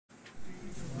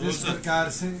जिस प्रकार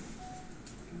से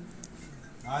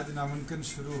आज नामांकन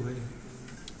शुरू हुए,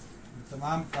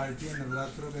 तमाम पार्टियां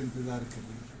नवरात्रों का इंतजार कर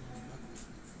रही हैं।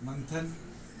 मंथन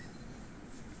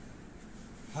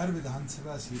हर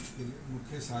विधानसभा सीट के लिए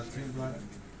मुख्य साथियों द्वारा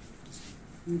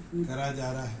करा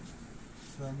जा रहा है।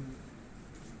 स्वयं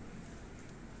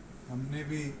हमने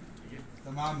भी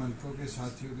तमाम हल्कों के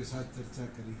साथियों के साथ चर्चा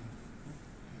करी है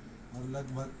और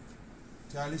लगभग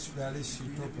 40-42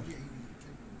 सीटों पर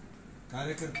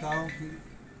कार्यकर्ताओं की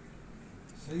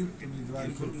संयुक्त उम्मीदवार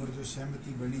के ऊपर जो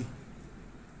सहमति बनी,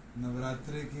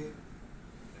 नवरात्रे के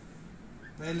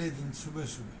पहले दिन सुबह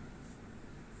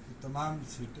तो तमाम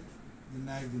सीटें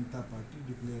जननायक जनता पार्टी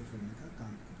डिक्लेयर करने का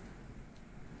काम करेगी।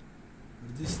 और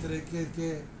जिस तरीके के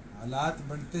हालात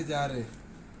बनते जा रहे,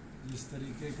 जिस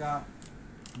तरीके का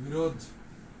विरोध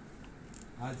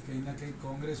आज कहीं ना कहीं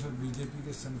कांग्रेस और बीजेपी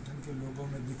के संगठन के लोगों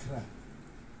में दिख रहा है,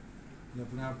 ये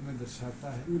अपने आप में दर्शाता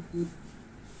है कि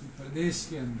प्रदेश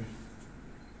के अंदर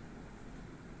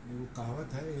वो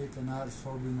कहावत है, एक अनार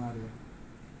 100 बीमार हुआ,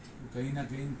 तो कहीं ना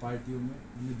कहीं पार्टियों में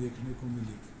हमें देखने को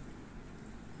मिलेगी।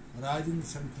 और आज इन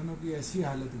संगठनों की ऐसी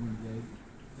हालत बन जाएगी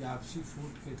कि आपसी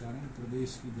फूट के कारण प्रदेश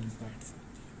की जनता का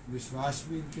विश्वास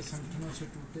भी इनके संगठनों से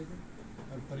टूटेगा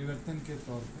और परिवर्तन के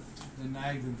तौर पर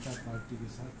जननायक जनता पार्टी के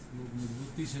साथ लोग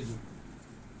मजबूती से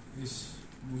जुड़ इस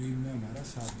मुहिम में हमारा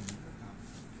साथ देने का काम।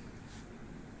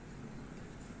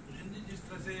 जिस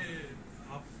तरह से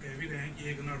आप कह भी रहे हैं कि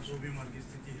 1/100 बीमार की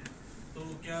स्थिति है, तो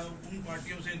क्या उन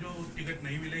पार्टियों से जो टिकट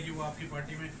नहीं मिलेगी वो आपकी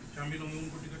पार्टी में शामिल होंगे,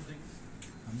 उनको टिकट देंगे?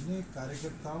 हमने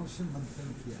कार्यकर्ताओं से मंथन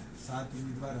किया है, 7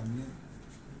 उम्मीदवार हमने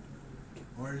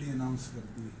ऑलरेडी अनाउंस कर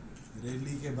दिए।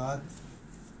 रैली के बाद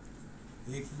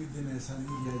एक भी दिन ऐसा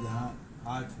नहीं गया जहां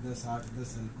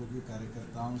 8-10 हल्कों के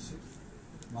कार्यकर्ताओं से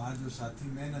वहाँ जो साथी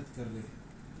मेहनत कर रहे हैं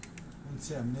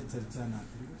उनसे हमने चर्चा ना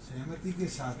करी। सहमति के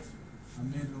साथ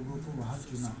हमने लोगों को वहाँ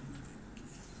चुना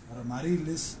और हमारी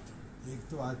लिस्ट एक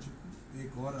तो आ चुकी,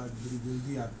 एक और आज बड़ी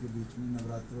जल्दी आपके बीच में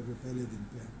नवरात्रों के पहले दिन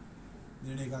पे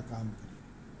देने का काम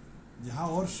करें। जहाँ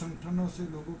और संगठनों से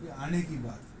लोगों के आने की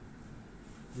बात,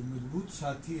 जो मजबूत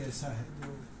साथी ऐसा है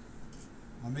जो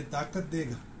हमें ताकत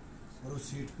देगा और उस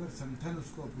सीट पर संगठन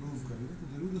उसको अप्रूव करेगा तो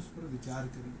जरूर उस पर विचार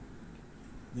करेंगे।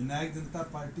 जननायक जनता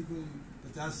पार्टी कोई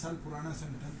 50 साल पुराना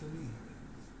संगठन तो नहीं है।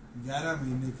 11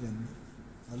 महीने के अंदर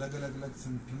अलग अलग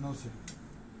संगठनों से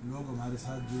लोग हमारे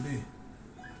साथ जुड़े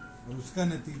हैं और उसका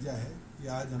नतीजा है कि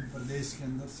आज हम प्रदेश के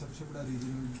अंदर सबसे बड़ा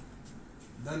रीजनल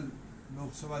दल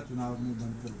लोकसभा चुनाव में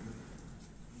बनकर उभरे।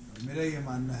 और मेरा ये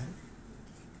मानना है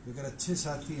कि अगर अच्छे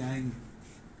साथी आएंगे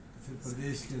तो फिर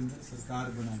प्रदेश के अंदर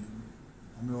सरकार बनाने में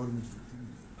हमें और मजबूती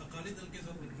मिलेगी। अकाली दल के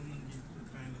साथ गठबंधन की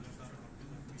लगातार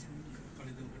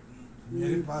अकाली दल गठबंधन,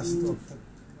 मेरे पास तो अब तक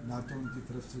ना तो उनकी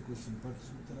तरफ से कोई संपर्क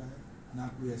सूत्र है, ना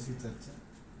कोई ऐसी चर्चा।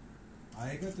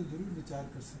 आएगा तो जरूर विचार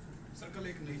कर सकते। सर, कल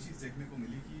एक नई चीज़ देखने को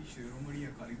मिली कि शिरोमणि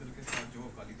अकाली दल के साथ जो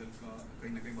अकाली दल का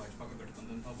कहीं ना कहीं भाजपा का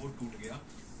गठबंधन था वो टूट गया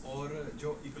और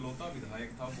जो इकलौता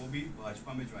विधायक था वो भी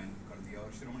भाजपा में ज्वाइन कर दिया और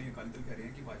शिरोमणि अकाली दल कह रहे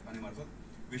हैं कि भाजपा ने हमारे साथ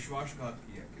विश्वासघात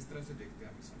किया। किस तरह से देखते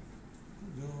हैं आप इस?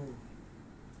 जो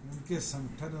उनके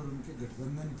संगठन और उनके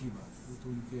गठबंधन की बात, वो तो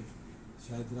उनके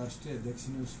शायद राष्ट्रीय अध्यक्ष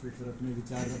ने उसके ऊपर अपने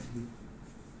विचार रख दिए।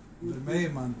 मैं ये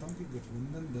मानता हूँ कि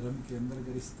गठबंधन धर्म के अंदर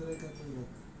अगर इस तरह का कोई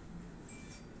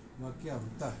वाकया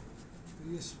होता है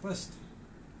तो ये स्पष्ट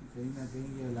कि कहीं ना कहीं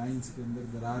ये अलायंस के अंदर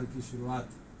दरार की शुरुआत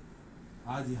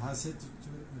आज यहाँ से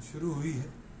शुरू हुई है।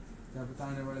 क्या पता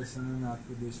आने वाले समय में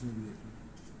आपके देश में भी देखना।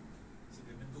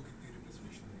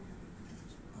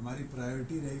 हमारी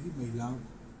प्रायोरिटी रहेगी महिलाओं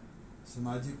को,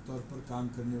 सामाजिक तौर पर काम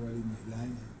करने वाली महिलाएं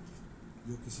हैं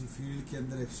जो किसी फील्ड के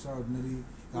अंदर एक्स्ट्रा ऑर्डिनरी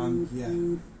काम किया है,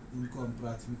 उनको हम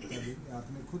प्राथमिकता देंगे।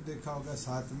 आपने खुद देखा होगा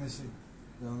 7 में से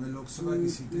जब हमें लोकसभा की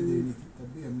सीटें देनी थी तब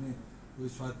भी हमने कोई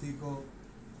साथी को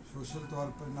सोशल तौर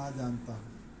पर ना जानता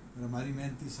और हमारी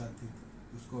मेहनती साथी थी,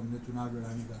 उसको हमने चुनाव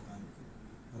लड़ाने का काम किया।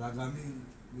 और आगामी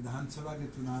विधानसभा के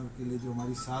चुनाव के लिए जो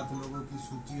हमारी 7 लोगों की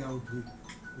सूची आउट हुई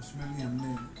उसमें भी हमने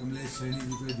कमलेश सैनी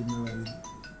जी को जिम्मेवारी दी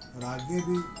और आगे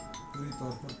भी पूरी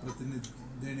तौर पर प्रतिनिधित्व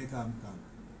देने का हम काम।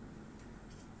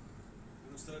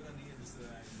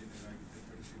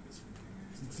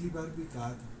 पिछली बार भी कहा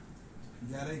था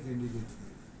 11 ही कैंडिडेट थे।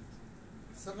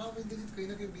 सर, राव इंद्रजीत कहीं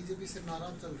ना कहीं बीजेपी से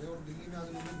नाराज चल रहे हैं और दिल्ली में आज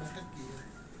उन्होंने बैठक की है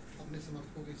अपने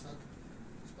समर्थकों के साथ,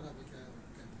 इस पर आप क्या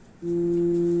कहते?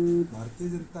 भारतीय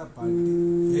जनता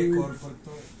पार्टी एक और पर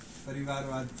तो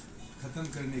परिवारवाद खत्म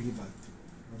करने की बात थी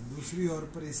और दूसरी ओर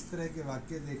पर इस तरह के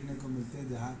वाक्य देखने को मिलते हैं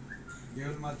जहाँ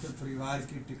केवल मात्र परिवार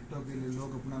की टिकटों के लिए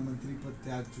लोग अपना मंत्री पद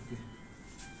त्याग चुके हैं,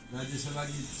 राज्यसभा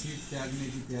की सीट त्यागने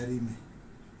की तैयारी में।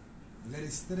 अगर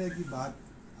इस तरह की बात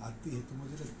आती है तो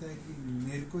मुझे लगता है कि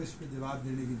मेरे को इस पर जवाब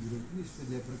देने की जरूरत नहीं। इस पर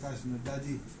जयप्रकाश नड्डा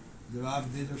जी जवाब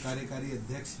दे, जो कार्यकारी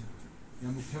अध्यक्ष हैं, या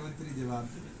मुख्यमंत्री जवाब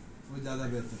दे, वो ज़्यादा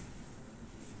बेहतर है।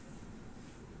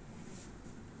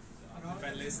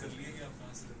 फाइनलाइज कर लिया कि आप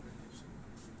कहाँ से कर रहे हैं?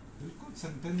 बिल्कुल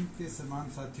संगठन के समान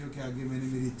साथियों के आगे मैंने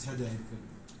मेरी इच्छा जाहिर कर दी।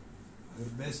 अगर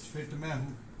बेस्ट फिट मैं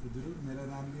हूँ तो जरूर मेरा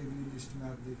नाम भी अगली लिस्ट में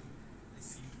आप देखें।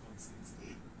 सीट कौन सी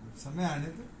है? अब समय आने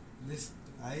तो लिस्ट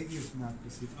आएगी, उसमें आपको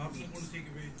सीट। आपने कौन सी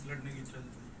पे लड़ने की इच्छा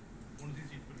जताई? कौन सी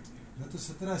सीट पर लड़ने की? मैं तो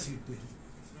 17 सीट पे है,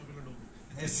 इसमें पे लड़ोगे?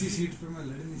 ऐसी सीट पर मैं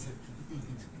लड़ नहीं सकता।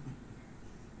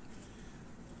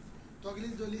 तो अगली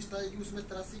जो लिस्ट आएगी उसमें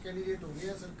 83 कैंडिडेट होंगे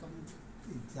या सर कम?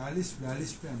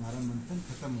 40-42 पे हमारा मंथन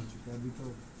खत्म हो चुका है। अभी तो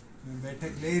मैं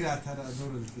बैठक ले ही रहा था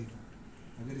राधौर हल्के की।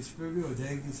 अगर इस पर भी हो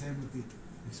जाएगी सहमति,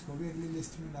 इसको भी अगली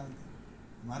लिस्ट में डाल दें।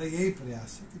 हमारा यही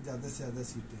प्रयास है कि ज़्यादा से ज़्यादा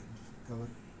सीटें कवर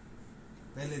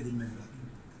पहले दिन में करा दें।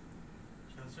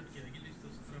 66 की आएगी लिस्ट तो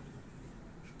 17 पे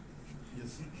तो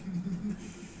यस।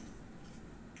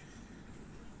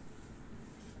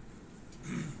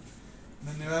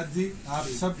 धन्यवाद जी आप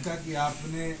सबका कि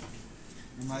आपने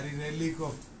हमारी रैली को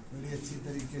बड़ी अच्छी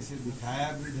तरीके से दिखाया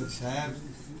भी, दर्शाया भी,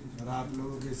 और आप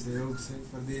लोगों के सहयोग से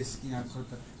प्रदेश की आंखों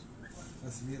तक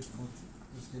असलियत पहुंची।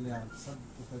 उसके लिए आप सब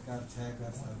पत्रकार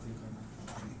छायाकार साथियों का